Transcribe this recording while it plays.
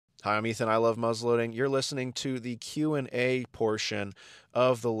Hi, I'm Ethan. I love muzzleloading. You're listening to the Q&A portion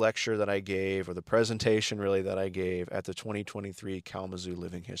of the lecture that I gave, or the presentation really that I gave at the 2023 Kalamazoo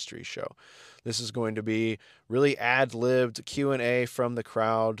Living History Show. This is going to be really ad-libbed Q&A from the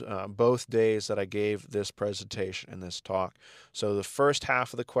crowd both days that I gave this presentation and this talk. So the first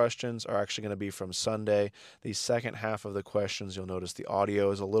half of the questions are actually going to be from Sunday. The second half of the questions, you'll notice the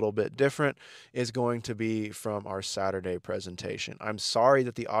audio is a little bit different, is going to be from our Saturday presentation. I'm sorry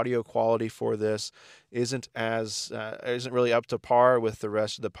that the audio quality for this isn't really up to par with the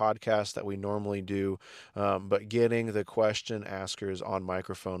rest of the podcast that we normally do, but getting the question askers on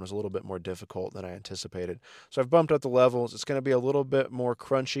microphone was a little bit more difficult than I anticipated. So I've bumped up the levels. It's going to be a little bit more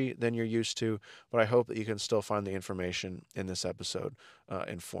crunchy than you're used to, but I hope that you can still find the information in this episode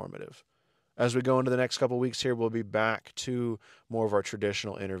informative. As we go into the next couple of weeks here, we'll be back to more of our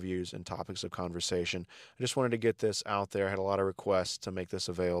traditional interviews and topics of conversation. I just wanted to get this out there. I had a lot of requests to make this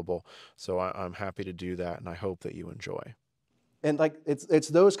available, so I'm happy to do that, and I hope that you enjoy. And it's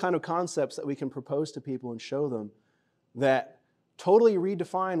those kind of concepts that we can propose to people and show them that totally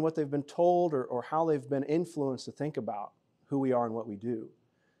redefine what they've been told or how they've been influenced to think about who we are and what we do.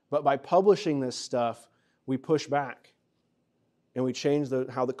 But by publishing this stuff, we push back. And we change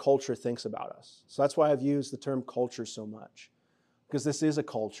how the culture thinks about us. So that's why I've used the term culture so much. Because this is a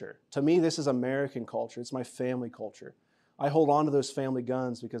culture. To me, this is American culture. It's my family culture. I hold on to those family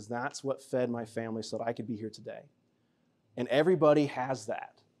guns because that's what fed my family so that I could be here today. And everybody has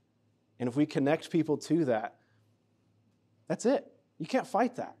that. And if we connect people to that, that's it. You can't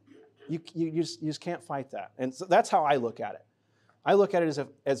fight that. You just can't fight that. And so that's how I look at it. I look at it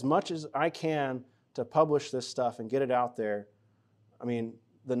as much as I can to publish this stuff and get it out there. I mean,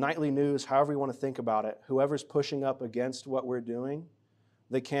 the nightly news, however you want to think about it, whoever's pushing up against what we're doing,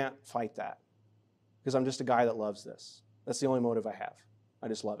 they can't fight that. Because I'm just a guy that loves this. That's the only motive I have. I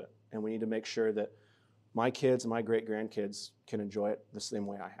just love it. And we need to make sure that my kids and my great-grandkids can enjoy it the same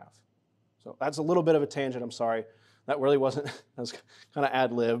way I have. So that's a little bit of a tangent. I'm sorry. That really wasn't, that was kind of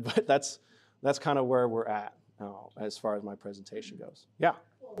ad-lib, but that's kind of where we're at as far as my presentation goes. Yeah?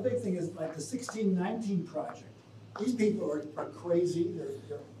 Well, the big thing is like the 1619 project. These people are crazy, they're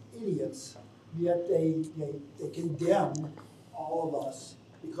idiots, yet they condemn all of us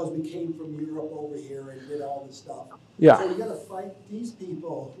because we came from Europe over here and did all this stuff. Yeah. So you gotta fight these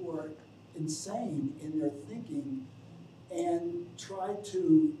people who are insane in their thinking and try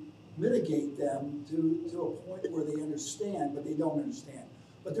to mitigate them to a point where they understand, but they don't understand.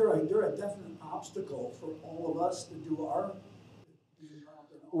 But they're a definite obstacle for all of us to do our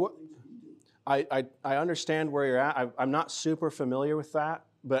what? I understand where you're at. I'm not super familiar with that,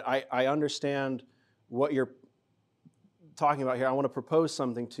 but I understand what you're talking about here. I want to propose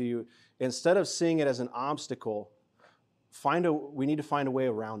something to you. Instead of seeing it as an obstacle, we need to find a way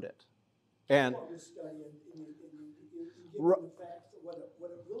around it. And the facts of what it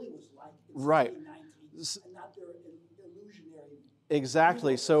really was like in right. 1619, and not their illusionary.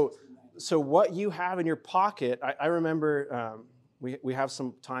 Exactly. So what you have in your pocket, I remember we have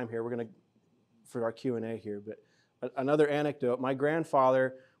some time here. We're going to for our Q&A here, but another anecdote. My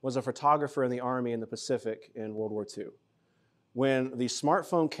grandfather was a photographer in the Army in the Pacific in World War II. When the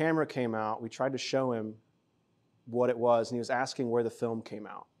smartphone camera came out, we tried to show him what it was, and he was asking where the film came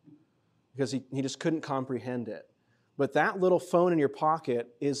out because he just couldn't comprehend it. But that little phone in your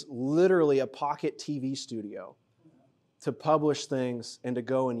pocket is literally a pocket TV studio to publish things and to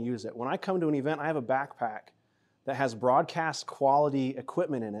go and use it. When I come to an event, I have a backpack that has broadcast quality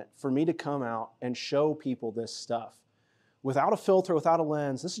equipment in it for me to come out and show people this stuff. Without a filter, without a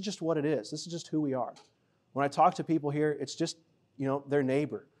lens, this is just what it is. This is just who we are. When I talk to people here, it's just, their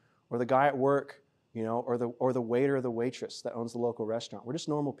neighbor or the guy at work, or the waiter or the waitress that owns the local restaurant. We're just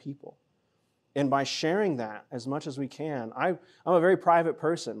normal people. And by sharing that as much as we can, I'm a very private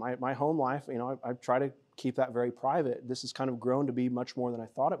person. My home life, I try to keep that very private. This has kind of grown to be much more than I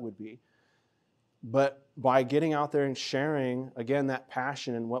thought it would be. But by getting out there and sharing, again, that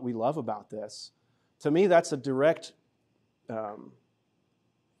passion and what we love about this, to me, that's a direct,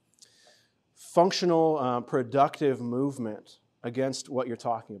 functional, productive movement against what you're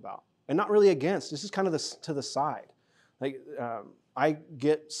talking about. And not really against. This is kind of to the side. I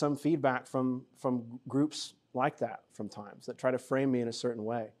get some feedback from groups like that from times that try to frame me in a certain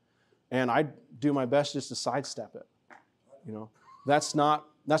way. And I do my best just to sidestep it. That's not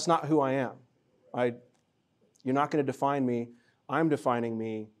who I am. You're not going to define me. I'm defining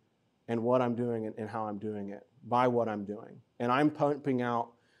me and what I'm doing and how I'm doing it by what I'm doing. And I'm pumping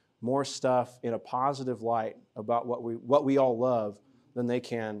out more stuff in a positive light about what we all love than they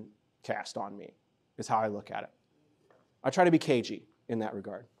can cast on me, is how I look at it. I try to be cagey in that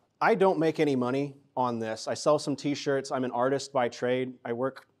regard. I don't make any money on this. I sell some t-shirts. I'm an artist by trade. I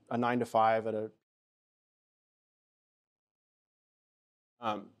work a 9 to 5 at a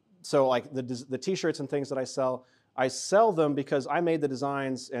so like the t-shirts and things that I sell them because I made the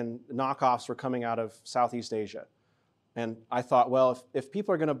designs and knockoffs were coming out of Southeast Asia. And I thought, well, if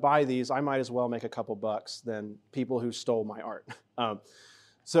people are going to buy these, I might as well make a couple bucks than people who stole my art.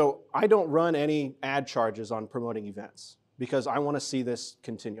 So I don't run any ad charges on promoting events because I want to see this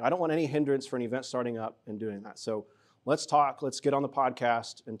continue. I don't want any hindrance for an event starting up and doing that. So let's talk, let's get on the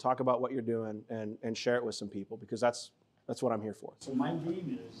podcast and talk about what you're doing and share it with some people because that's what I'm here for. So my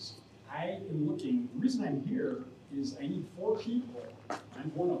game is, I am looking, the reason I'm here is I need 4 people,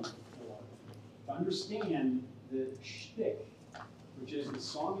 I'm one of the 4, to understand the shtick, which is the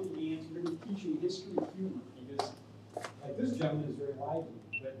song and dance. We're going to be teaching history of humor because, like, this gentleman is very lively,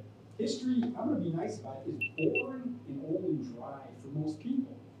 but history, I'm going to be nice about it, is boring and old and dry for most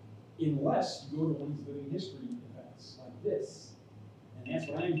people, unless you go to one of these living history events like this, and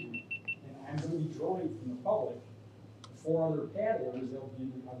that's what I'm doing. And I'm going to be drawing from the public. 4 other paddlers, they'll be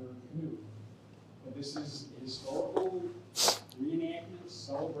in the other canoe. But this is a historical reenactment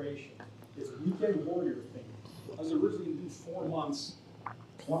celebration. It's a weekend warrior thing. I was originally going to do 4 months,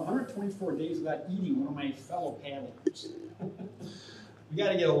 124 days without eating one of my fellow paddlers. We got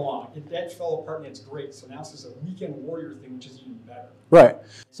to get along. If that fell apart, and it's great. So now it's just a weekend warrior thing, which is even better. Right.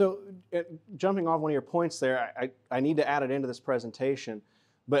 So jumping off one of your points there, I need to add it into this presentation,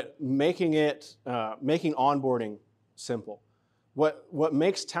 but making onboarding simple. What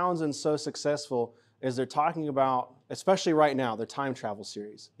makes Townsend so successful is they're talking about, especially right now, their time travel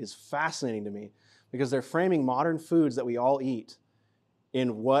series is fascinating to me because they're framing modern foods that we all eat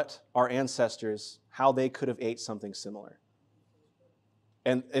in what our ancestors, how they could have ate something similar.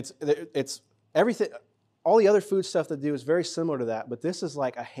 And it's everything, all the other food stuff they do is very similar to that, but this is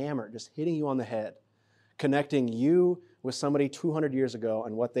like a hammer just hitting you on the head, connecting you with somebody 200 years ago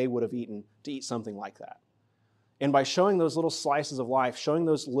and what they would have eaten to eat something like that. And by showing those little slices of life, showing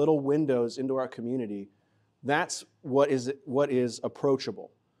those little windows into our community, that's what is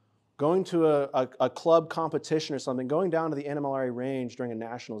approachable. Going to a club competition or something, going down to the NMLRA range during a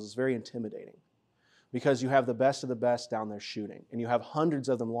nationals is very intimidating because you have the best of the best down there shooting, and you have hundreds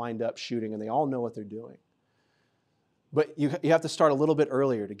of them lined up shooting, and they all know what they're doing. But you have to start a little bit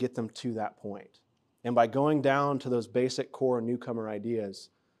earlier to get them to that point. And by going down to those basic core newcomer ideas,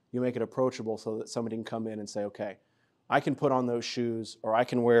 you make it approachable so that somebody can come in and say, okay, I can put on those shoes, or I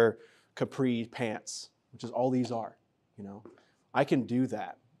can wear capri pants, which is all these are, you know. I can do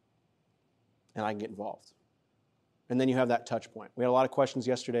that, and I can get involved. And then you have that touch point. We had a lot of questions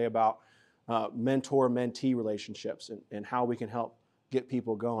yesterday about mentor-mentee relationships and how we can help get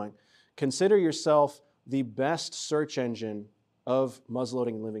people going. Consider yourself the best search engine of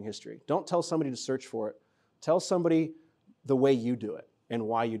muzzleloading and living history. Don't tell somebody to search for it. Tell somebody the way you do it and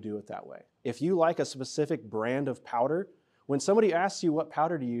why you do it that way. If you like a specific brand of powder, when somebody asks you what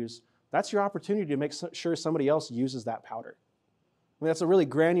powder to use, that's your opportunity to make sure somebody else uses that powder. I mean, that's a really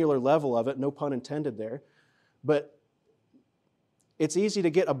granular level of it, no pun intended there, but it's easy to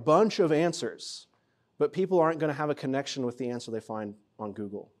get a bunch of answers, but people aren't going to have a connection with the answer they find on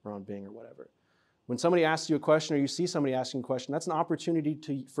Google or on Bing or whatever. When somebody asks you a question or you see somebody asking a question, that's an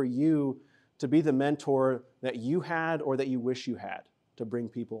opportunity for you to be the mentor that you had or that you wish you had to bring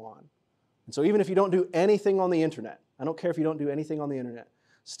people on. And so even if you don't do anything on the internet, I don't care if you don't do anything on the internet,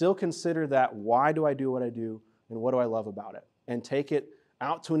 still consider that why do I do what I do and what do I love about it? And take it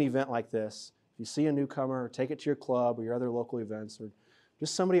out to an event like this. If you see a newcomer, take it to your club or your other local events, or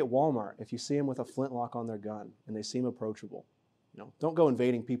just somebody at Walmart, if you see them with a flintlock on their gun and they seem approachable. You know, don't go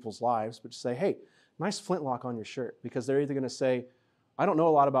invading people's lives, but just say, hey, nice flintlock on your shirt, because they're either going to say, I don't know a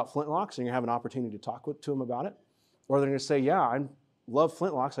lot about flintlocks, and you have an opportunity to talk to them about it, or they're going to say, yeah, I love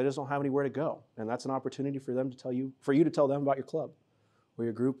flintlocks, I just don't have anywhere to go. And that's an opportunity for them to tell you, for you to tell them about your club or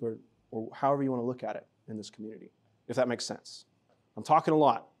your group or however you want to look at it in this community, if that makes sense. I'm talking a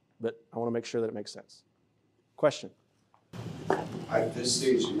lot, but I want to make sure that it makes sense. Question? At this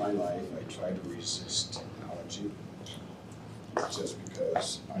stage in my life, I try to resist technology just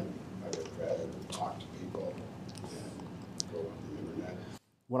because I would rather talk to people than go on the internet.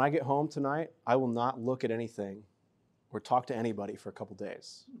 When I get home tonight, I will not look at anything or talk to anybody for a couple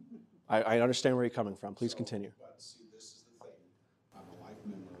days. I understand where you're coming from. Please continue. But see, this is the thing. I'm a life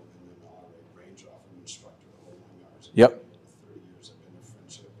member of the NMLRA range officer instructor, the whole 9 yards. Yep. 30 years I've been in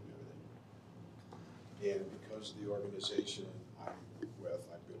friendship and everything. And because of the organization I'm with,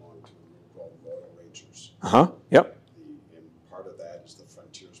 I belong to a group called Royal Rangers. Yep. And part of that is the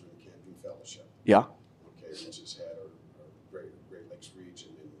Frontiersman Camping Fellowship. Yeah. Okay, which has had our Great Lakes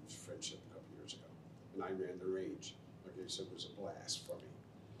region in and I ran the range. Okay, so it was a blast for me.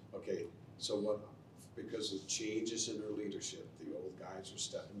 Okay, so what, because of changes in their leadership, the old guys are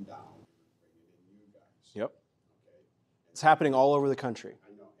stepping down, bringing in new guys. Yep. Okay. It's happening all over the country. I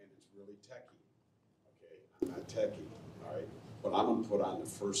know, and it's really techie. Okay, I'm not techie, all right, but I'm gonna put on the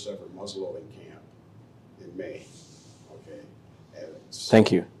first ever muzzleloading camp in May. Okay. And so,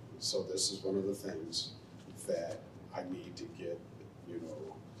 Thank you. So this is one of the things that I need to get,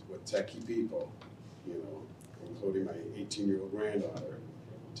 with techie people, including my 18-year-old granddaughter,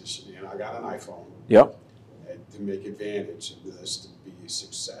 and I got an iPhone. Yep. And to make advantage of this to be a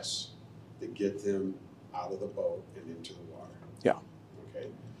success, to get them out of the boat and into the water. Yeah.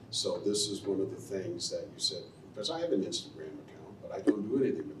 Okay. So this is one of the things that you said, because I have an Instagram account, but I don't do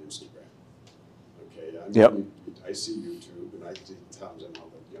anything with Instagram. Okay. I see YouTube and I see tons and all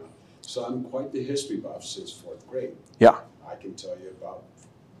that. So I'm quite the history buff since 4th grade. Yeah. I can tell you about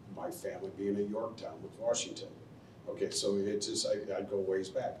my family being in Yorktown with Washington. Okay, so it's just, I go ways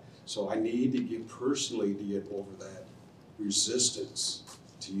back. So I need to get personally to get over that resistance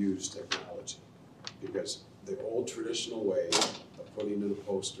to use technology, because the old traditional way of putting in a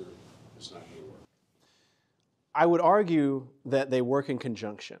poster is not going to work. I would argue that they work in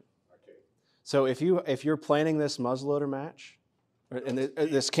conjunction. Okay. So if you're planning this muzzleloader match, in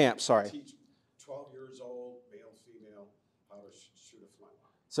this camp, sorry. Teach 12 years old, male, female, how to shoot a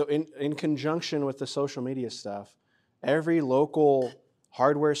flintlock. So in conjunction with the social media stuff, every local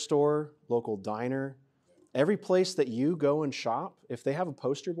hardware store, local diner, every place that you go and shop, if they have a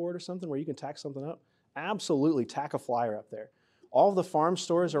poster board or something where you can tack something up, absolutely tack a flyer up there. All the farm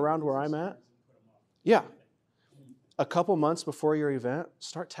stores around where I'm at, yeah, a couple months before your event,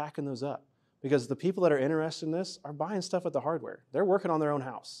 start tacking those up. Because the people that are interested in this are buying stuff at the hardware. They're working on their own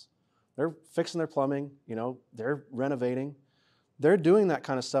house. They're fixing their plumbing, they're renovating. They're doing that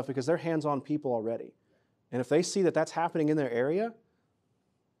kind of stuff because they're hands-on people already. And if they see that that's happening in their area,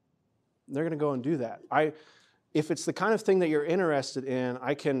 they're going to go and do that. If it's the kind of thing that you're interested in,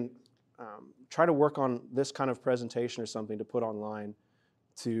 I can try to work on this kind of presentation or something to put online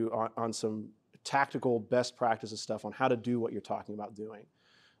on some tactical best practices stuff on how to do what you're talking about doing.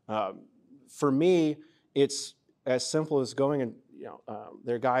 For me, it's as simple as going and,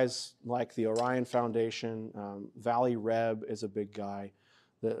 there are guys like the Orion Foundation, Valley Reb is a big guy,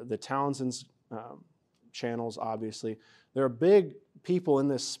 the Townsend's channels, obviously. There are big people in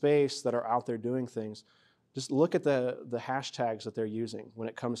this space that are out there doing things. Just look at the hashtags that they're using when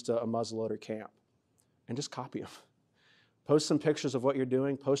it comes to a muzzleloader camp and just copy them. Post some pictures of what you're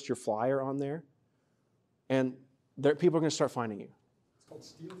doing, post your flyer on there, and people are going to start finding you. It's called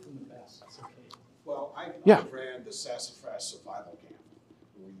Steal from the Best. It's okay. Well, I Yeah. ran the Sassafras Survival Camp,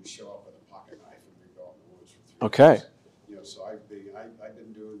 where you show up with a pocket knife and we go out in the woods for 3 Okay. days. So I've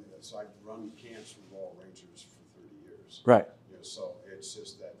been doing this. So I've run camps with Royal Rangers for 30 years. Right. So it's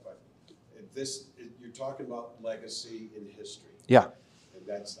just that, but you're talking about legacy in history. Yeah. And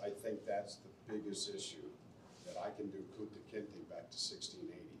I think that's the biggest issue, that I can do Kunta Kinte back to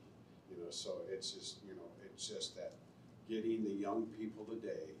 1680. So it's just that getting the young people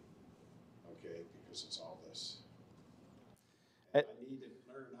today, okay, because it's all this. And I need to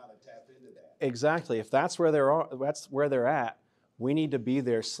learn how to tap into that. Exactly. If that's where they're at, we need to be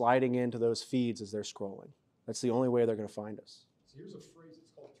there sliding into those feeds as they're scrolling. That's the only way they're going to find us. So here's a phrase, it's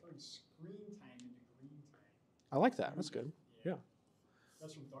called turning screen time into green time. I like that. That's good. Yeah.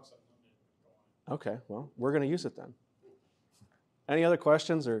 That's from Ducks Unlimited. Go on. Okay. Well, we're going to use it then. Any other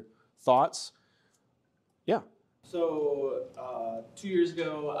questions or thoughts? Yeah. So 2 years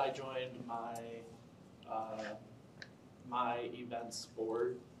ago, I joined my events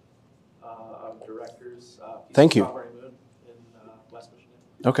board of directors. Thank you. Strawberry Moon in West Michigan.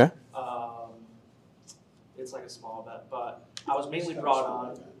 Okay. It's like a small event, but I was mainly brought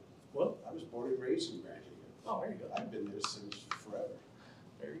on. What? I was born and raised in Grand Haven. Oh, there you go. I've been there since forever.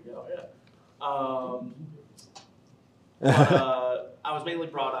 There you go. Yeah. I was mainly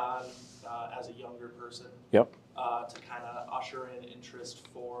brought on as a younger person. Yep. To kind of usher in interest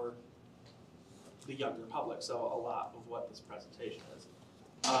for the younger public. So a lot of what this presentation is.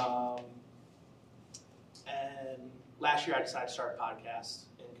 And last year I decided to start a podcast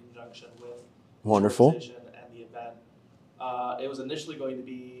in conjunction with Wonderful. the organization and the event. It was initially going to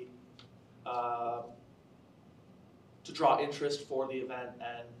be to draw interest for the event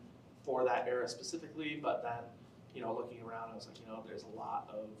and for that era specifically, but then, looking around, I was like,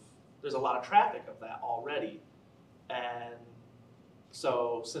 there's a lot of traffic of that already. And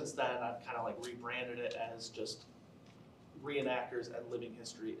so since then, I've kind of like rebranded it as just reenactors and living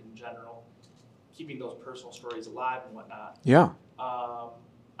history in general, keeping those personal stories alive and whatnot. Yeah.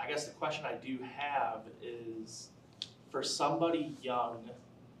 I guess guess the question I do have is, for somebody young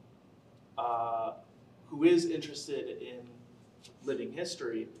who is interested in living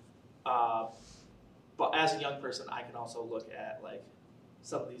history, but as a young person, I can also look at like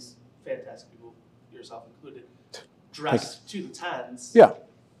some of these fantastic people, yourself included, dressed to the tens. Yeah.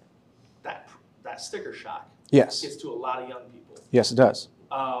 That sticker shock Yes. gets to a lot of young people. Yes, it does.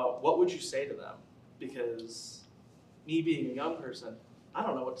 What would you say to them? Because me being a young person, I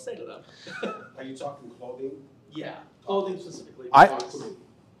don't know what to say to them. Are you talking clothing? Yeah, clothing specifically. Okay,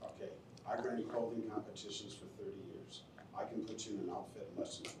 I ran clothing competitions for 30 years. I can put you in an outfit in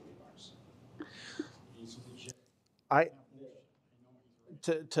less than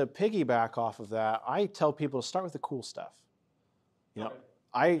 $20. To piggyback off of that, I tell people to start with the cool stuff. You know,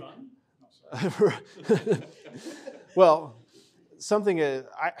 Okay. well,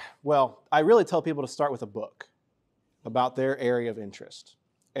 I really tell people to start with a book about their area of interest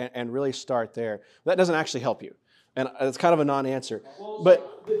and really start there. That doesn't actually help you, and it's kind of a non-answer. Well,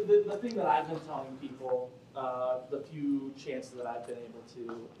 But the thing that I've been telling people, the few chances that I've been able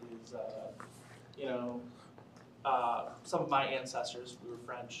to is, some of my ancestors, we were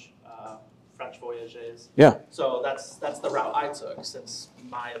French voyageurs. yeah, So that's the route I took, since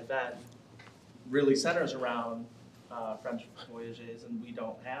my event really centers around French voyageurs, and we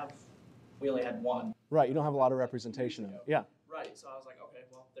only had one. right. You don't have a lot of representation of it. Yeah. Right, so I was like, okay,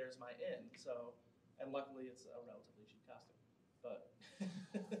 well, there's my in. So, and luckily it's a relatively cheap costume,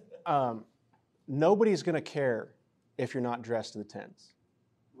 but. Nobody's going to care if you're not dressed to the tens.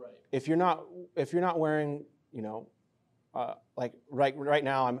 Right. If you're not wearing, like right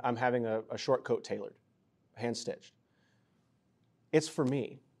now, I'm having a short coat tailored, hand stitched. It's for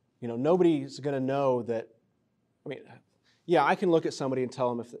me. Nobody's going to know that. I mean, yeah, I can look at somebody and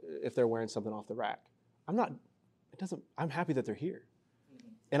tell them if they're wearing something off the rack. I'm happy that they're here. Mm-hmm.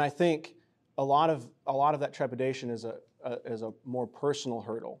 And I think a lot of that trepidation is a more personal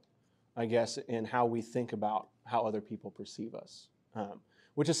hurdle, I guess, in how we think about how other people perceive us,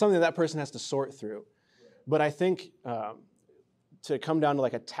 which is something that person has to sort through. But I think to come down to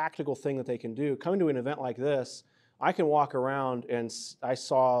like a tactical thing that they can do, coming to an event like this, I can walk around and I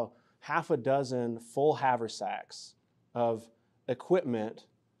saw half a dozen full haversacks of equipment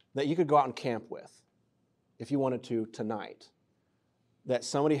that you could go out and camp with if you wanted to tonight, that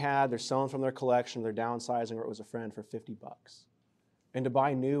somebody had, they're selling from their collection, they're downsizing, or it was a friend for $50. And to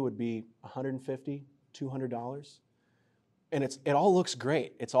buy new would be $150, $200. And it all looks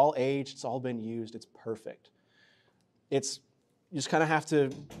great. It's all aged, it's all been used, it's perfect. You just kind of have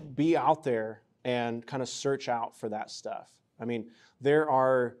to be out there and kind of search out for that stuff. I mean, there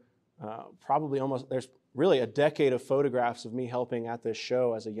are there's really a decade of photographs of me helping at this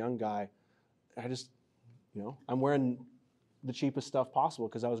show as a young guy. I'm wearing the cheapest stuff possible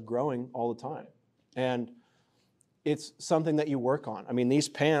because I was growing all the time. And it's something that you work on. I mean, these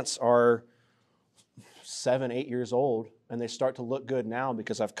pants are 7, 8 years old, and they start to look good now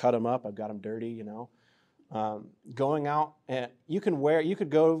because I've cut them up, I've got them dirty, Going out, and you could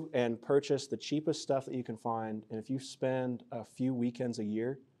go and purchase the cheapest stuff that you can find, and if you spend a few weekends a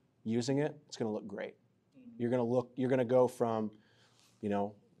year using it, it's going to look great. You're going to go from,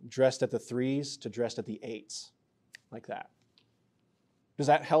 dressed at the 3s to dressed at the 8s, like that. Does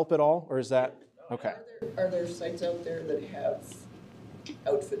that help at all, or is that okay? Are there sites out there that have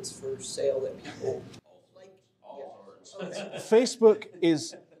outfits for sale that people like? Okay. Facebook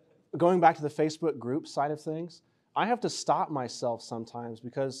is, going back to the Facebook group side of things, I have to stop myself sometimes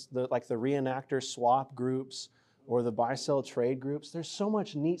because the reenactor swap groups or the buy sell trade groups, there's so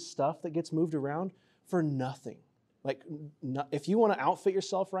much neat stuff that gets moved around for nothing. If you want to outfit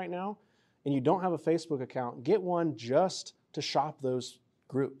yourself right now and you don't have a Facebook account, get one just to shop those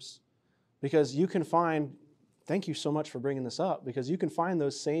groups. Because you can find, thank you so much for bringing this up, because you can find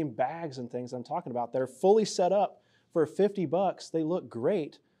those same bags and things I'm talking about that are fully set up for $50. They look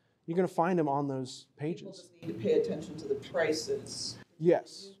great. You're going to find them on those pages. People just need to pay attention to the prices.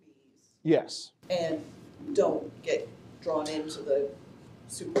 Yes. Yes. And don't get drawn into the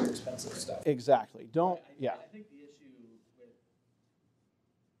super expensive stuff. Exactly. I think the issue with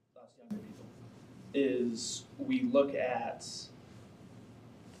us younger people is we look at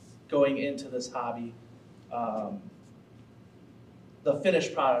going into this hobby, the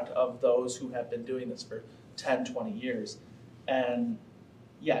finished product of those who have been doing this for 10, 20 years. And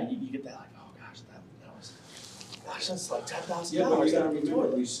yeah, you get that like, oh gosh, that's like $10,000. Yeah, but you gotta remember,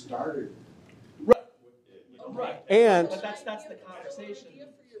 we started. Right. And But that's the conversation. The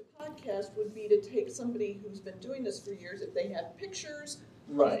idea for your podcast would be to take somebody who's been doing this for years, if they have pictures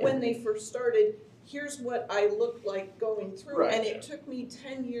of Right. when they first started, here's what I look like going through. Right. And it took me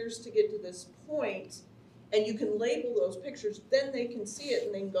 10 years to get to this point, and you can label those pictures, then they can see it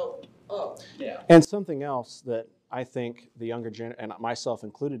and they can go, oh. Yeah. And something else that I think the younger generation, and myself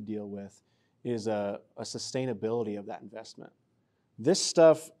included, deal with is a sustainability of that investment. This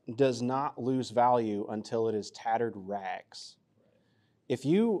stuff does not lose value until it is tattered rags. If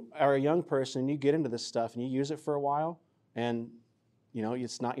you are a young person and you get into this stuff and you use it for a while and you know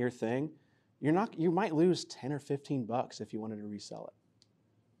it's not your thing, you might lose 10 or 15 bucks if you wanted to resell it.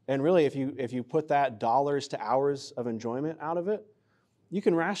 And really, if you put that dollars to hours of enjoyment out of it, you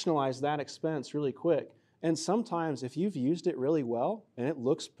can rationalize that expense really quick. And sometimes if you've used it really well and it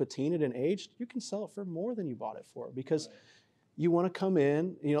looks patinaed and aged, you can sell it for more than you bought it for, because you want to come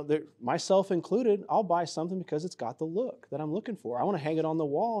in, you know, myself included, I'll buy something because it's got the look that I'm looking for. I want to hang it on the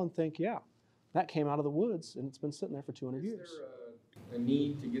wall and think, yeah, that came out of the woods and it's been sitting there for 200 years. Is there a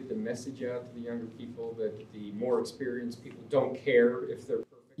need to get the message out to the younger people that the more experienced people don't care if they're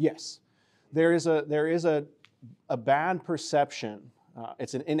perfect? Yes. There is a bad perception.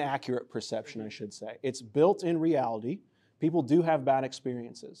 It's an inaccurate perception, I should say. It's built in reality. People do have bad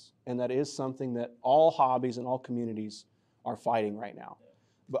experiences, and that is something that all hobbies and all communities are fighting right now.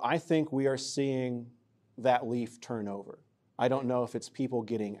 But I think we are seeing that leaf turn over. I don't know if it's people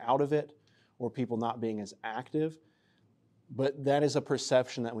getting out of it or people not being as active, but that is a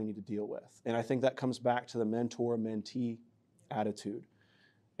perception that we need to deal with. And I think that comes back to the mentor-mentee attitude.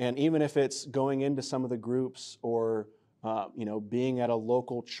 And even if it's going into some of the groups or being at a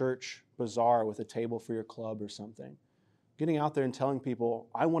local church bazaar with a table for your club or something, getting out there and telling people,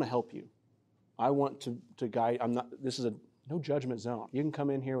 I want to help you. I want to guide. This is a no judgment zone. You can come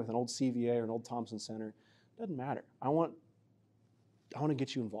in here with an old CVA or an old Thompson Center. Doesn't matter. I want to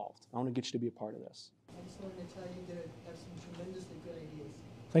get you involved. I want to get you to be a part of this. I just wanted to tell you that I have some tremendously good ideas.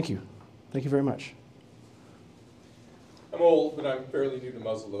 Thank you. Thank you very much. I'm old, but I'm fairly new to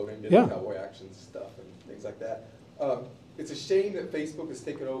muzzle loading, getting cowboy action stuff and things like that. It's a shame that Facebook has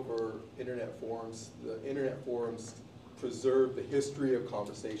taken over internet forums. The internet forums preserve the history of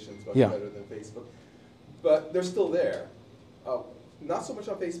conversations much better than Facebook. But they're still there. Not so much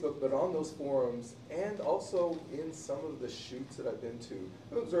on Facebook, but on those forums, and also in some of the shoots that I've been to.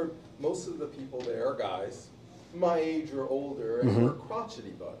 I've observed most of the people there are guys my age or older, and we're a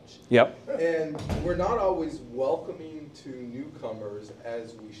crotchety bunch. Yep. And we're not always welcoming to newcomers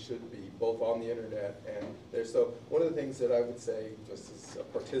as we should be, both on the internet and there. So one of the things that I would say, just as a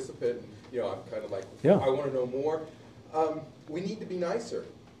participant, I'm kind of like, I want to know more. We need to be nicer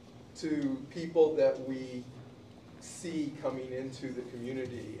to people that we see coming into the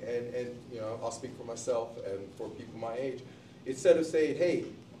community, and I'll speak for myself and for people my age. Instead of saying, hey,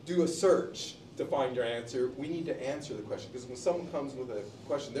 do a search to find your answer, we need to answer the question, because when someone comes with a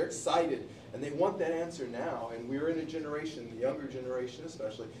question, they're excited and they want that answer now, and we're in a generation, the younger generation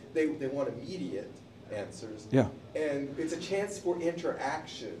especially, they want immediate answers. Yeah. And it's a chance for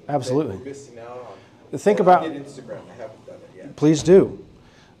interaction. Absolutely. That we're missing out on. Think about Instagram. I haven't done it yet. Please do.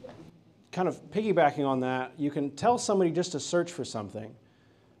 Kind of piggybacking on that, you can tell somebody just to search for something,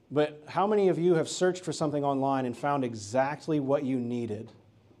 but how many of you have searched for something online and found exactly what you needed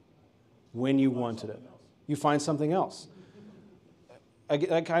when you wanted it? You find something else. I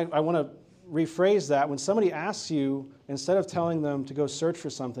want to rephrase that. When somebody asks you, instead of telling them to go search for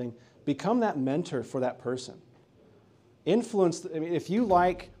something, become that mentor for that person. Influence, if you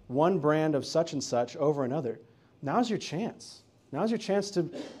like one brand of such and such over another, now's your chance. Now's your chance to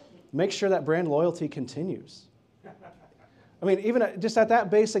make sure that brand loyalty continues. Even just at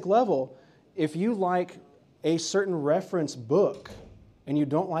that basic level, if you like a certain reference book and you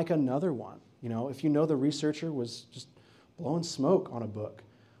don't like another one, if you know the researcher was just blowing smoke on a book,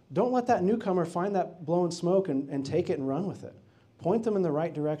 don't let that newcomer find that blowing smoke and take it and run with it. Point them in the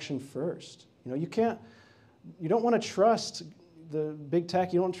right direction first. You don't want to trust the big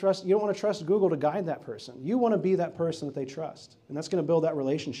tech. You don't want to trust Google to guide that person. You want to be that person that they trust, and that's going to build that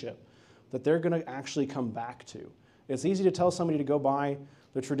relationship that they're going to actually come back to. It's easy to tell somebody to go buy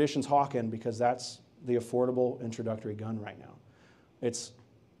the Traditions Hawken because that's the affordable introductory gun right now. It's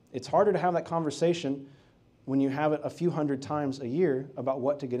harder to have that conversation when you have it a few hundred times a year about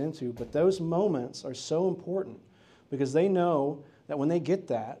what to get into, but those moments are so important because they know that when they get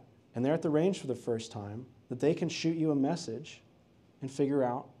that and they're at the range for the first time, that they can shoot you a message and figure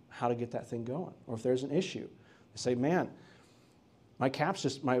out how to get that thing going. Or if there's an issue, they say, man, my cap's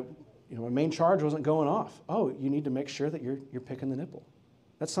just, my main charge wasn't going off. Oh, you need to make sure that you're picking the nipple.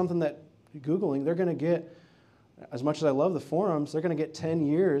 That's something that Googling, they're going to get, as much as I love the forums, they're going to get 10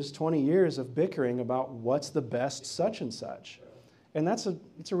 years, 20 years of bickering about what's the best such and such. And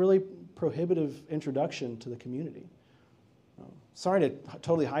it's a really prohibitive introduction to the community. Sorry to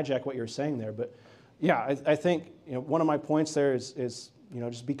totally hijack what you were saying there, but yeah, I think one of my points there is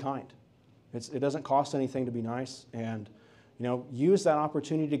just be kind. It doesn't cost anything to be nice, and use that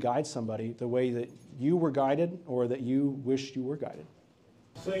opportunity to guide somebody the way that you were guided or that you wished you were guided.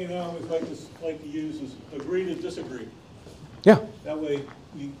 Saying I always like to use is agree to disagree. Yeah. That way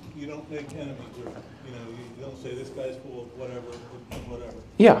you don't make enemies, or you don't say this guy's full of whatever or whatever.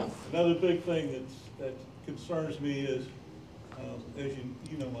 Yeah. Another big thing that concerns me is, as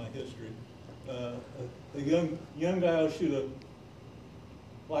you know my history, a young guy will shoot a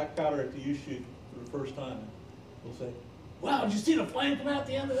black powder at the U shoot for the first time. We'll say, "Wow, did you see the flame come out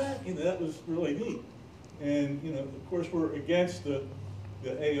the end of that?" That was really neat. And of course, we're against the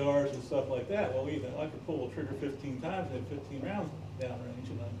ARs and stuff like that. Well, I could pull the trigger 15 times and have 15 rounds downrange,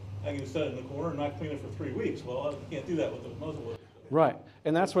 and I can set it in the corner and not clean it for 3 weeks. Well, I can't do that with a muzzle loader. Right,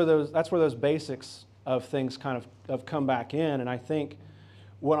 and that's where those basics of things kind of come back in. And I think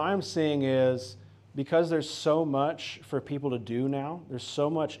what I'm seeing is, because there's so much for people to do now, there's so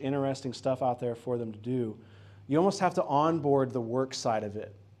much interesting stuff out there for them to do, you almost have to onboard the work side of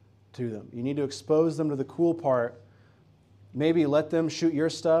it to them. You need to expose them to the cool part, maybe let them shoot your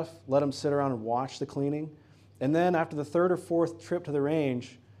stuff, let them sit around and watch the cleaning, and then after the 3rd or 4th trip to the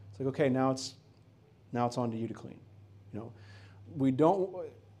range, it's like, okay, now it's on to you to clean. We don't,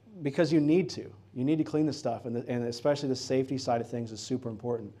 because you need to clean the stuff, and especially the safety side of things is super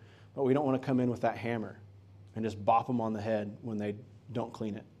important. But we don't want to come in with that hammer and just bop them on the head when they don't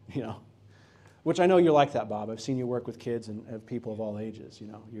clean it, Which I know you're like that, Bob. I've seen you work with kids and people of all ages.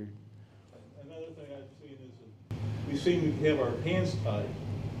 You're. Another thing I've seen is we seem to have our hands tied.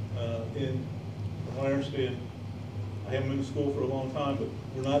 From what I understand, I haven't been to school for a long time, but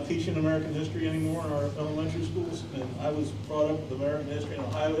we're not teaching American history anymore in our elementary schools. And I was brought up with American history and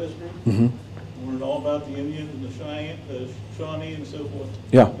Ohio history. Mm-hmm. We learned all about the Indians and the Shawnee and so forth.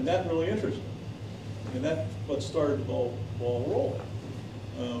 Yeah. And that really interested me. And that's what started the ball rolling.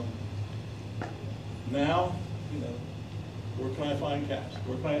 Now, where can I find caps?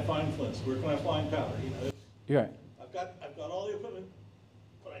 Where can I find flints? Where can I find powder? You're right. I've got all the equipment,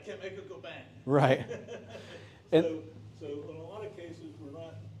 but I can't make it go bang. Right. So in a lot of cases, we're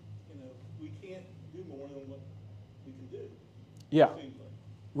not, we can't do more than what we can do. Yeah.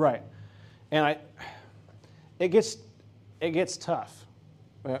 Right. And it gets tough,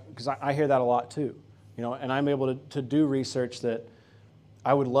 because I hear that a lot too, and I'm able to do research that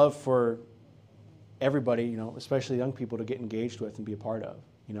I would love for everybody, especially young people, to get engaged with and be a part of.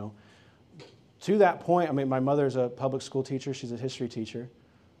 To that point, my mother's a public school teacher. She's a history teacher,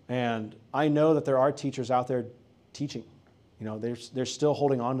 and I know that there are teachers out there teaching. They're still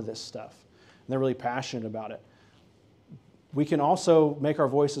holding on to this stuff, and they're really passionate about it. We can also make our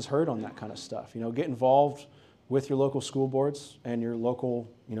voices heard on that kind of stuff. Get involved with your local school boards and your local,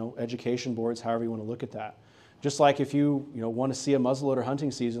 education boards, however you want to look at that. Just like if you, want to see a muzzleloader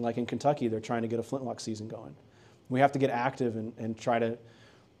hunting season, like in Kentucky, they're trying to get a flintlock season going. We have to get active and try to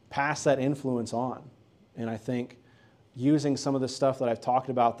pass that influence on. And I think using some of the stuff that I've talked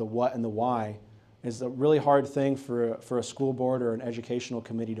about, the what and the why, is a really hard thing for a school board or an educational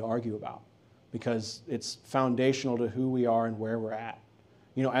committee to argue about, because it's foundational to who we are and where we're at,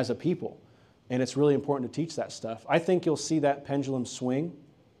 as a people. And it's really important to teach that stuff. I think you'll see that pendulum swing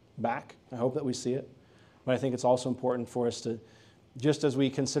back. I hope that we see it. But I think it's also important for us to, just as we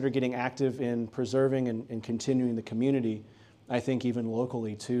consider getting active in preserving and continuing the community, I think even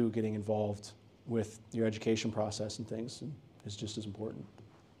locally too, getting involved with your education process and things is just as important.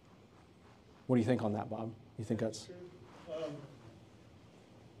 What do you think on that, Bob? You think that's...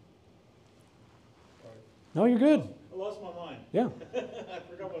 No, you're good. I lost my mind. Yeah. I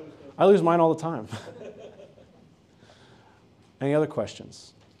forgot what I was going to I lose mine all the time. Any other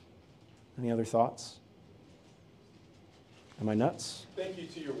questions? Any other thoughts? Am I nuts? Thank you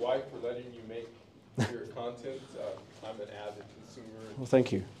to your wife for letting you make your content. I'm an avid consumer. Well,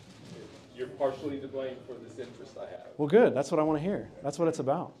 thank you. You're partially to blame for this interest I have. Well, good. That's what I want to hear. That's what it's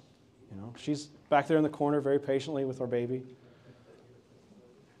about. She's back there in the corner very patiently with our baby.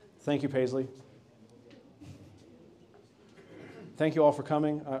 Thank you, Paisley. Thank you all for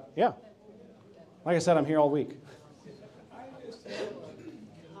coming. Yeah. Like I said, I'm here all week. I just have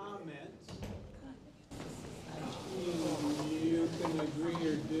a comment. You can agree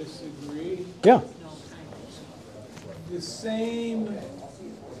or disagree. Yeah. The same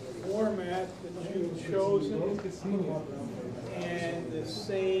format that you've chosen and the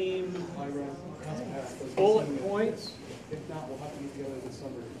same bullet points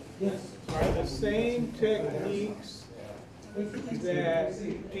are the same techniques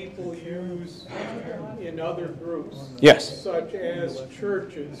that people use in other groups. Yes. Such as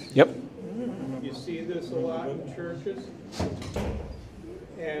churches. Yep. You see this a lot in churches,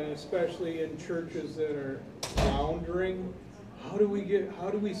 and especially in churches that are floundering. How do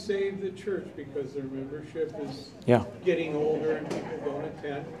we save the church because their membership is getting older and people don't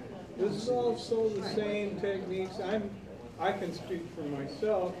attend? This is also the same techniques. I can speak for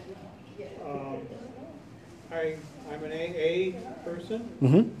myself. I'm an AA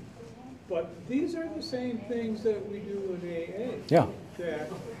person, but these are the same things that we do in AA. Yeah.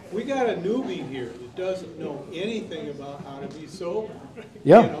 That we got a newbie here that doesn't know anything about how to be sober.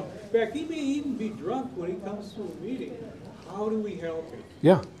 Yeah. You know, in fact, he may even be drunk when he comes to a meeting. How do we help him?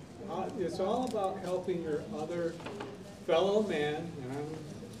 Yeah. It's all about helping your other fellow man, and I'm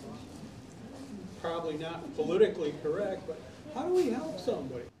probably not politically correct, but how do we help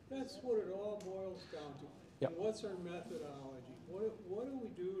somebody? That's what it all boils down to. Yep. And what's our methodology? What do we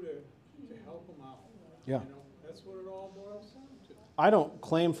do to help them out? Yeah. You know, that's what it all boils down to. I don't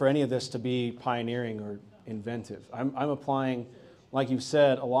claim for any of this to be pioneering or inventive. I'm applying, like you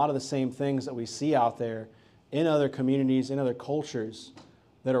said, a lot of the same things that we see out there in other communities, in other cultures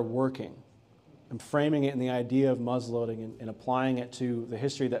that are working. I'm framing it in the idea of muzzleloading and applying it to the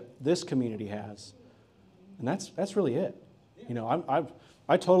history that this community has. And that's really it. You know,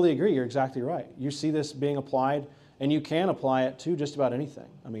 I totally agree. You're exactly right. You see this being applied, and you can apply it to just about anything.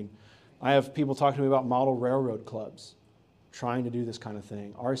 I mean, I have people talking to me about model railroad clubs trying to do this kind of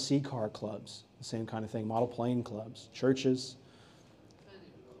thing. RC car clubs, the same kind of thing. Model plane clubs, churches.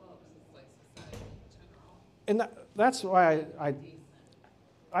 And that's why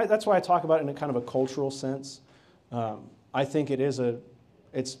that's why I talk about it in a kind of a cultural sense. I think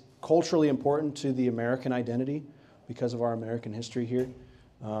it's culturally important to the American identity because of our American history here.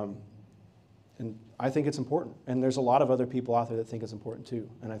 And I think it's important. And there's a lot of other people out there that think it's important too.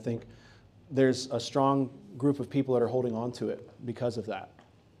 And I think there's a strong group of people that are holding on to it because of that.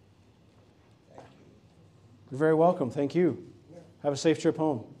 Thank you. You're very welcome. Thank you. Have a safe trip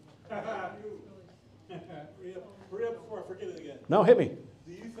home. Hurry up before I forget it again. No, hit me.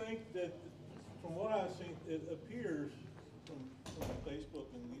 Do you think that, from what I've seen, it appears from Facebook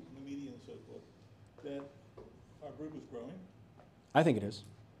and the media and so forth, that our group is growing? I think it is.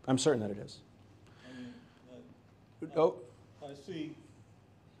 I'm certain that it is. I mean, I see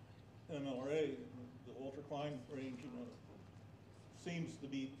MLRA, the Walter Klein range, you know, seems to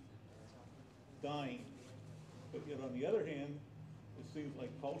be dying. But yet on the other hand, it seems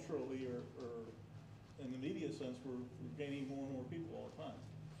like culturally or in the media sense, we're gaining more and more people all the time.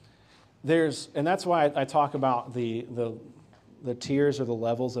 And that's why I talk about the tiers or the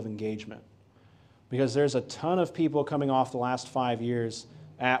levels of engagement. Because there's a ton of people coming off the last 5 years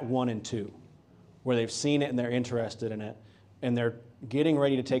at 1 and 2, where they've seen it and they're interested in it, and they're getting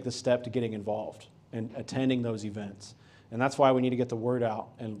ready to take the step to getting involved and attending those events. And that's why we need to get the word out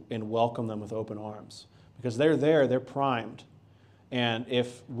and welcome them with open arms. Because they're there, they're primed. And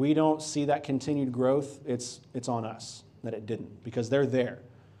if we don't see that continued growth, it's on us that it didn't, because they're there.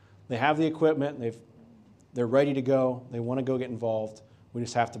 They have the equipment, they're ready to go, they want to go get involved. We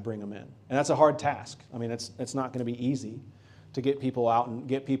just have to bring them in. And that's a hard task. I mean, it's not going to be easy to get people out and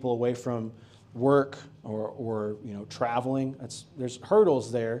get people away from work or you know, traveling. There's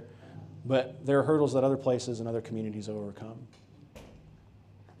hurdles there, but there are hurdles that other places and other communities overcome.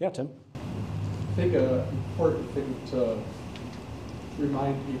 Yeah, Tim? I think an important thing to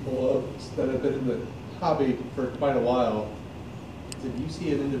remind people of that have been in the hobby for quite a while is if you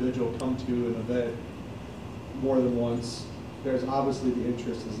see an individual come to an event more than once, there's obviously the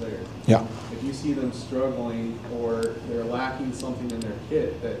interest is there. Yeah. If you see them struggling or they're lacking something in their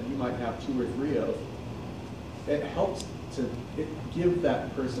kit that you might have 2 or 3 of, it helps to give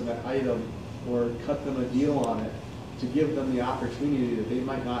that person that item or cut them a deal on it to give them the opportunity that they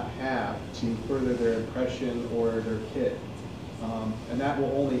might not have to further their impression or their kit. And that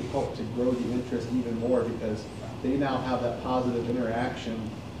will only help to grow the interest even more because they now have that positive interaction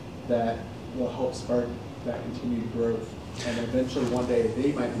that will help spark that continued growth. And eventually one day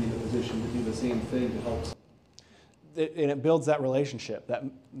they might be in a position to do the same thing to help. And it builds that relationship,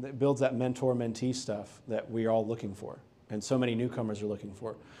 that builds that mentor-mentee stuff that we're all looking for, and so many newcomers are looking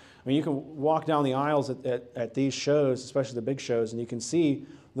for. I mean, you can walk down the aisles at these shows, especially the big shows, and you can see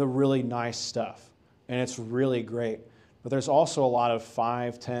the really nice stuff, and it's really great. But there's also a lot of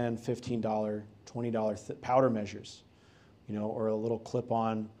 $5, $10, $15, $20 powder measures, you know, or a little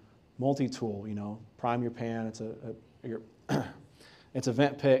clip-on multi-tool, you know, prime your pan. It's a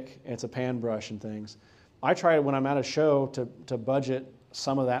vent pick, it's a pan brush and things. I try when I'm at a show to budget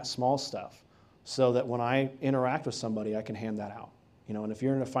some of that small stuff, so that when I interact with somebody, I can hand that out. And if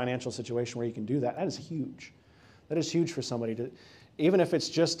you're in a financial situation where you can do that, that is huge. That is huge for somebody to, even if it's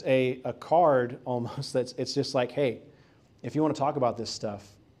just a card almost, it's just like, hey, if you want to talk about this stuff,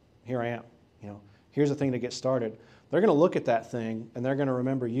 here I am. Here's the thing to get started. They're going to look at that thing and they're going to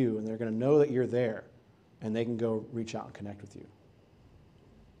remember you and they're going to know that you're there and they can go reach out and connect with you.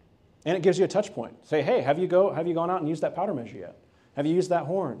 And it gives you a touch point. Say, hey, have you gone out and used that powder measure yet? Have you used that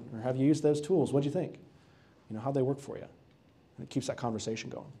horn? Or have you used those tools? What'd you think? How'd they work for you? And it keeps that conversation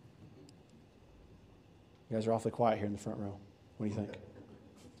going. You guys are awfully quiet here in the front row. What do you think?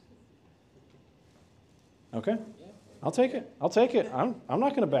 Okay. I'll take it. I'm not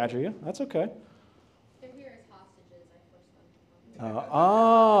going to badger you. That's okay. They're here as hostages. I forced them.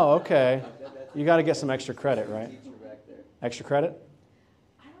 Oh, okay. You got to get some extra credit, right? Extra credit?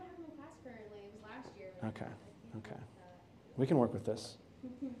 I don't have them in class currently. It was last year. Okay. We can work with this.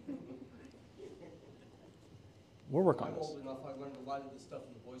 We'll work on I'm this. old enough, I learned a lot of this stuff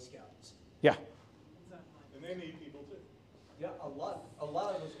in the Boy Scouts. Yeah. And they need people too. Yeah, a lot of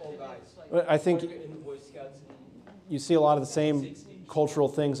those old guys. I think work in the Boy Scouts. you see a lot of the same cultural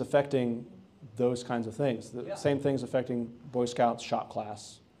things affecting those kinds of things. The same things affecting Boy Scouts, shop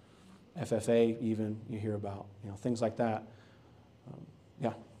class, FFA even, you hear about, things like that.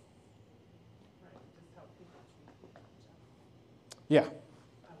 Yeah. Yeah. I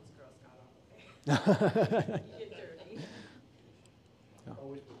was Girl Scout.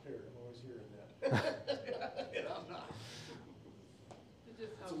 Always prepared. I'm always hearing that. And I'm not.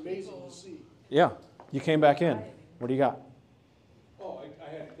 It's amazing to see. Yeah. You came back in. What do you got? Oh, I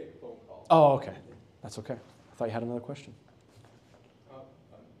had to take a phone call. Oh, okay. That's okay. I thought you had another question. A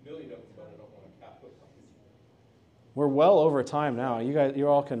million of them, but I don't want to cap it. We're well over time now. You guys, you're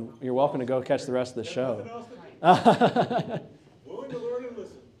welcome to go catch the rest of the show. Willing to learn and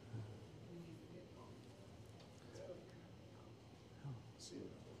listen.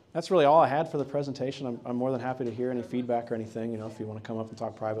 That's really all I had for the presentation. I'm more than happy to hear any feedback or anything, if you want to come up and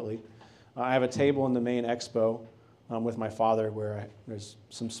talk privately. I have a table in the main expo with my father where there's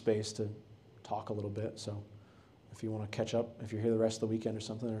some space to talk a little bit. So if you want to catch up, if you're here the rest of the weekend or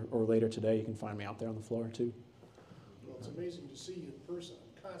something, or later today, you can find me out there on the floor too. Well, it's amazing to see you in person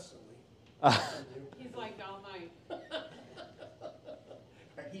constantly. He's like all night.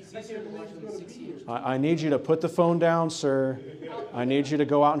 He's here to watch him in 6 years. I need you to put the phone down, sir. I need you to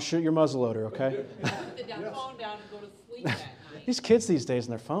go out and shoot your muzzleloader, okay? Put the phone down and go to sleep that night. These kids these days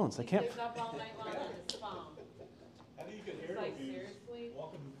and their phones, they can't. He stays up all night long on his phone. How do you get It's air like, views seriously?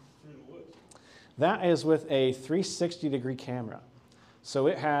 walking through the woods? That is with a 360-degree camera. So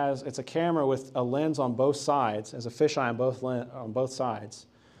it's a camera with a lens on both sides, as a fisheye on both sides.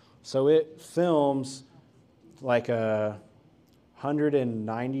 So it films like a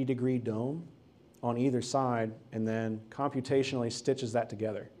 190-degree dome on either side, and then computationally stitches that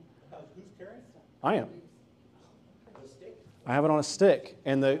together. Who's carrying it? I am. I have it on a stick,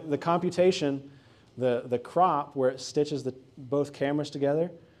 and the computation, the crop where it stitches both cameras together,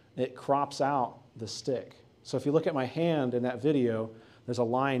 it crops out the stick. So if you look at my hand in that video, there's a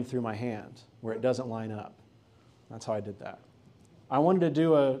line through my hand where it doesn't line up. That's how I did that. I wanted to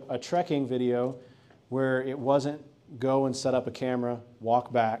do a trekking video where it wasn't go and set up a camera,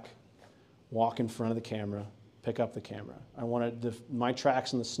 walk back, walk in front of the camera, pick up the camera. I wanted my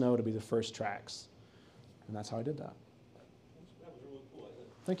tracks in the snow to be the first tracks. And that's how I did that. That was really cool.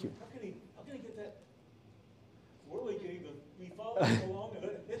 Thank you. How can he get that whirligig of me following along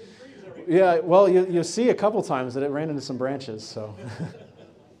and hitting trees every day? Yeah, well, you'll see a couple times that it ran into some branches, so.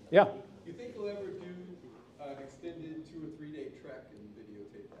 Yeah. You think you'll ever do an extended 2 or 3 day trek and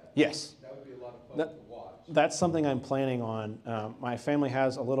videotape that? Yes. That would be a lot of fun to watch. That's something I'm planning on. My family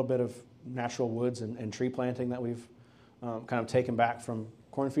has a little bit of natural woods and tree planting that we've kind of taken back from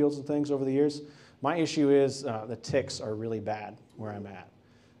cornfields and things over the years. My issue is the ticks are really bad where I'm at.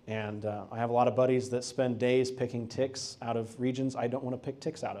 And I have a lot of buddies that spend days picking ticks out of regions I don't want to pick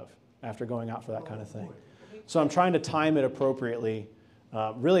ticks out of after going out for that kind of thing. So I'm trying to time it appropriately.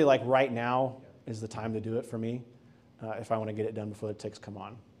 Really, like right now is the time to do it for me if I want to get it done before the ticks come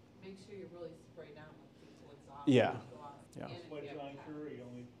on. Make sure you really spray down with people exhaust. Yeah. That's why John Curry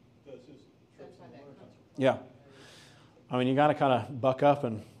only does his trips in the wintertime. Yeah. I mean, you got to kind of buck up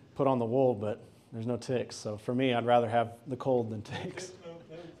and put on the wool, but there's no ticks. So for me, I'd rather have the cold than ticks. No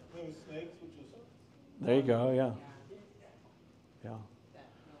snakes, which is... There you go, yeah. Yeah.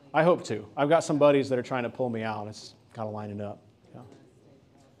 I hope to. I've got some buddies that are trying to pull me out. It's kind of lining up. Yeah.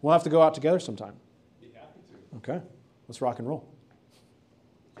 We'll have to go out together sometime. Be happy to. Okay. Let's rock and roll.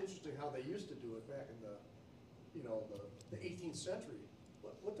 It's interesting how they used to do it back in the 18th century.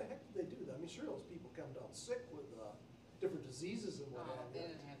 what the heck did they do? I mean, sure, those people come down sick with different diseases and what have you.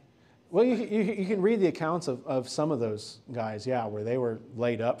 Well, you can read the accounts of some of those guys, yeah, where they were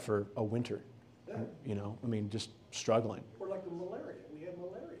laid up for a winter. Yeah. You know, I mean, just struggling. Or like the malaria. We had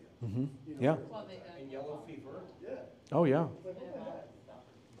malaria. Mm-hmm. You know, Yeah. And yellow fever. Yeah. Oh, yeah. Like, what the heck?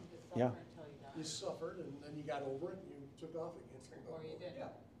 Yeah. You suffered and then you got over it and you took off again. Or you did. Yeah.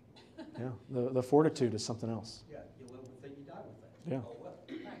 Yeah. The fortitude is something else. Yeah, you live with it, you die with it. Yeah. Oh, well.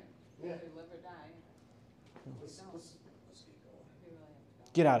 Right. Yeah. You live or die. Let's get going. We really have to go.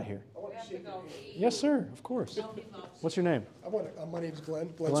 Get out of here. I want We to have to shake your go hand. eat. Yes, sir. Of course. What's your name? My name's Glenn.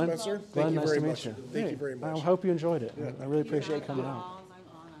 Glenn Glenn? Spencer. Glenn, Thank you nice very to meet much. you. Thank Hey, you very much. I hope you enjoyed it. Yeah. I really appreciate you coming out.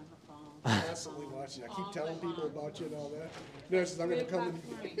 Constantly watching. I keep telling people about you and all that. Nurses, I'm going to come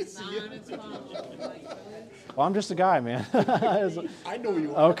and see you. Well, I'm just a guy, man. I know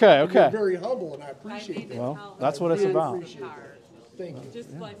you are. Okay, You're okay. very humble, and I appreciate that. Well, that's what it's I really about. appreciate that. Thank you.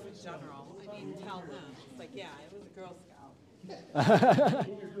 Just life in general. I mean, tell them. It's like, yeah, I was a Girl Scout.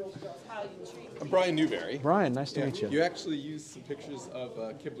 How you treat I'm Brian Newberry. Brian, nice to meet you. You actually used some pictures of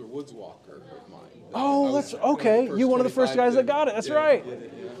Kibler Woods Walker of mine. Oh, that's okay. You're one of the first guys that got it. That's right.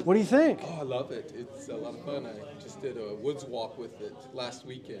 What do you think? Oh, I love it. It's a lot of fun. I just did a woods walk with it last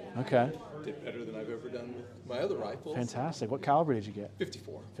weekend. Okay. Did better than I've ever done with my other rifles. Fantastic. What caliber did you get?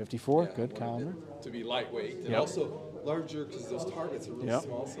 54. 54. Yeah, Good I wanted caliber. it to be lightweight and Yep. also larger because those targets are really Yep.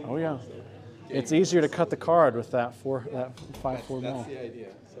 small. So Oh yeah. so It's easier to cut the card with that 5.4 That's mil. the idea.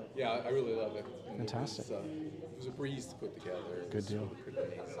 So yeah, I really love it. And Fantastic. It was a breeze to put together. It Good was deal. really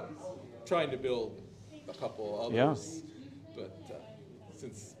pretty neat. So, trying to build a couple others, but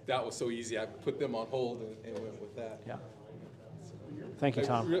since that was so easy, I put them on hold and went with that. Yeah. Thank you,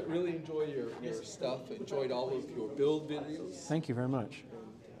 Tom. I really enjoy your stuff. Enjoyed all of your build videos. Thank you very much.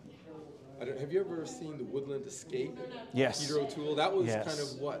 Have you ever seen the Woodland Escape? Yes. Peter O'Toole. That was Yes. kind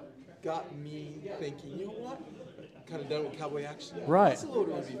of what got me thinking. You know what? Kind of done with cowboy action. Right.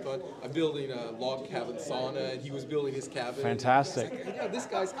 Muzzleloader would be fun. I'm building a log cabin sauna, and he was building his cabin. Fantastic. It's like, yeah, this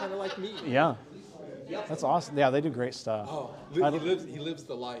guy's kind of like me. Yeah. That's awesome. Yeah, they do great stuff. Oh, I- he lives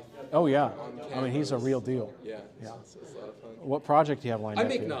the life. Oh yeah. on I mean, he's a campus. real deal. Yeah. Yeah. So it's a lot of fun. What project do you have lined I up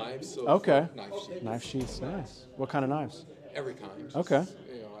make here? knives. So Okay. Knife sheaths. Knife sheaths. Nice. What kind of knives? Every kind. Okay.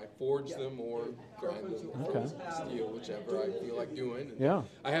 You know, I forge them or grind them. Okay. Steel, whichever I feel like doing. And Yeah.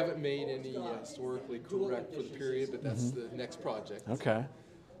 I haven't made any historically correct for the period, but that's the next project. Okay.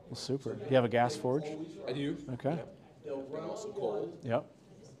 Well, super. Do you have a gas forge? I do. Okay. Yep. And also coal. Yep.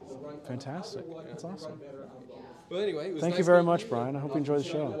 Fantastic. That's awesome. Well, anyway, it was Thank nice you very meeting much, you. Brian. I hope you enjoy the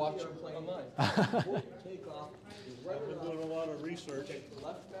show. Watch you play online. I've been doing a lot of research.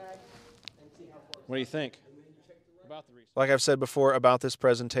 What do you think about the research? Like I've said before about this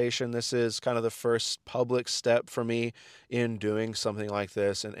presentation, this is kind of the first public step for me in doing something like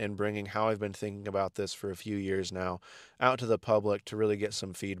this and bringing how I've been thinking about this for a few years now out to the public to really get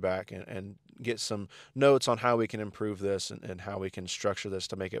some feedback and get some notes on how we can improve this and how we can structure this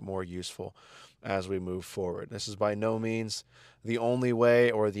to make it more useful as we move forward. This is by no means the only way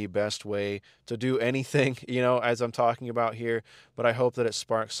or the best way to do anything, as I'm talking about here, but I hope that it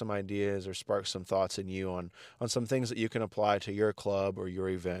sparks some ideas or sparks some thoughts in you on some things that you can apply to your club or your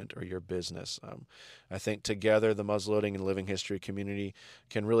event or your business. I think together the muzzleloading and living history community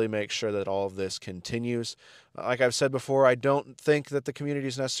can really make sure that all of this continues. Like I've said before, I don't think that the community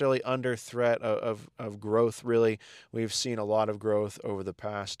is necessarily under threat of growth, really. We've seen a lot of growth over the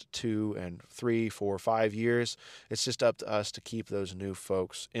past 2 and 3, 4, 5 years. It's just up to us to keep those new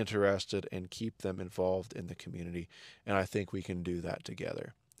folks interested and keep them involved in the community, and I think we can do that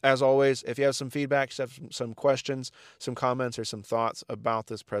together. As always, if you have some feedback, some questions, some comments, or some thoughts about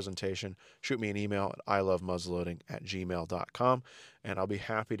this presentation, shoot me an email at ilovemuzzleloading@gmail.com, and I'll be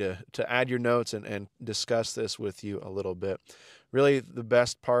happy to add your notes and discuss this with you a little bit. Really, the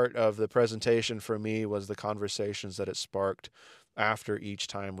best part of the presentation for me was the conversations that it sparked after each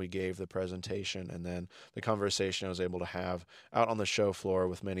time we gave the presentation, and then the conversation I was able to have out on the show floor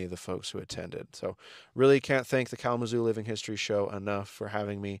with many of the folks who attended. So really can't thank the Kalamazoo Living History Show enough for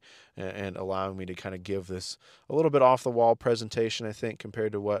having me and allowing me to kind of give this a little bit off the wall presentation, I think,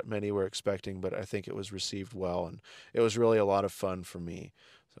 compared to what many were expecting, but I think it was received well, and it was really a lot of fun for me.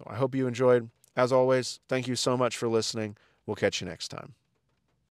 So I hope you enjoyed. As always, thank you so much for listening. We'll catch you next time.